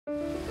The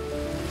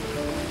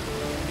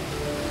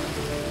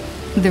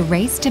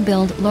race to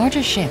build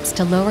larger ships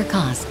to lower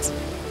costs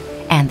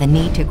and the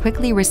need to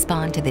quickly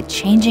respond to the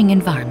changing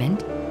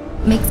environment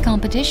makes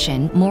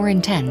competition more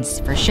intense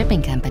for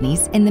shipping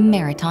companies in the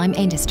maritime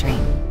industry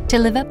to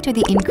live up to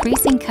the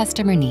increasing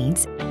customer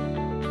needs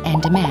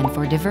and demand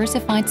for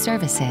diversified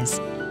services.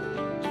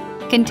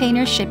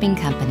 Container shipping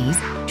companies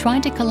try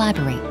to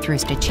collaborate through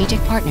strategic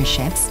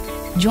partnerships,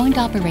 joint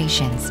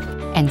operations,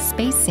 and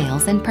space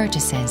sales and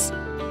purchases.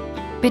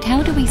 But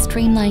how do we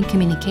streamline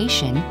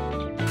communication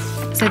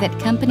so that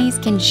companies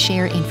can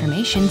share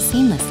information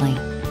seamlessly?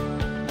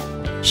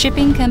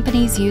 Shipping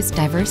companies use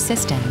diverse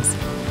systems,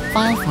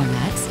 file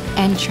formats,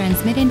 and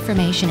transmit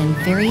information in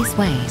various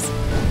ways.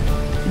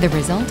 The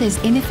result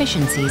is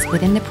inefficiencies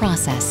within the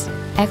process,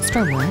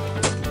 extra work,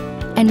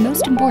 and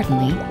most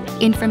importantly,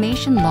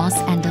 information loss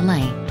and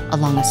delay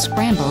along a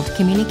scrambled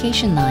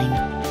communication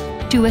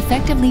line. To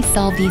effectively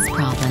solve these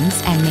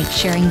problems and make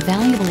sharing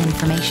valuable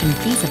information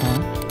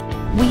feasible,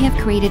 we have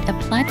created a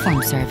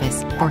platform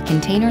service for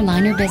container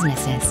liner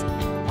businesses.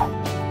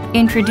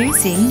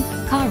 Introducing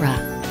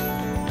CARA.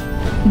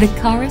 The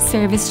CARA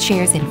service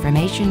shares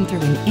information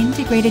through an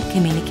integrated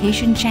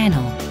communication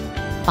channel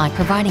by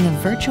providing a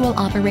virtual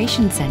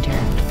operation center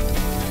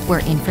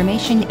where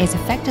information is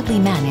effectively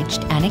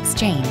managed and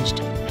exchanged.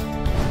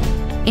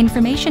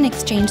 Information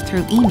exchanged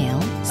through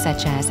email,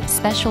 such as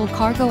special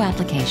cargo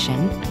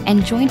application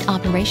and joint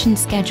operation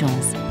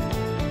schedules,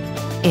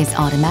 is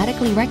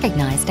automatically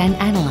recognized and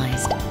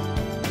analyzed,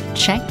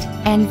 checked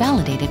and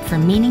validated for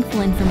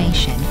meaningful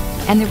information,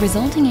 and the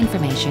resulting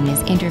information is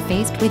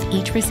interfaced with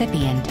each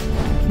recipient.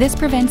 This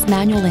prevents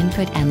manual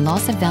input and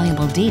loss of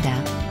valuable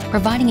data,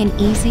 providing an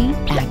easy,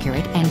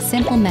 accurate, and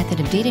simple method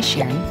of data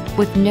sharing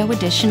with no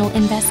additional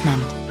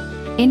investment.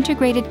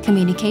 Integrated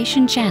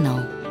communication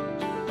channel.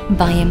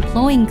 By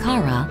employing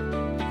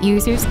CARA,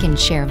 users can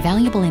share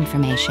valuable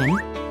information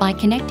by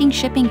connecting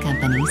shipping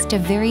companies to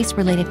various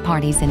related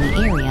parties in the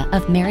area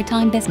of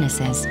maritime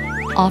businesses,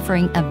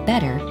 offering a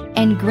better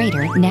and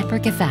greater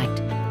network effect.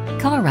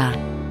 CARA,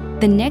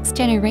 the next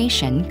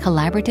generation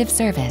collaborative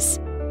service.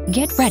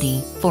 Get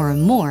ready for a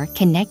more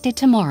connected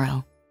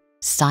tomorrow.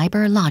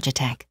 Cyber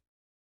Logitech.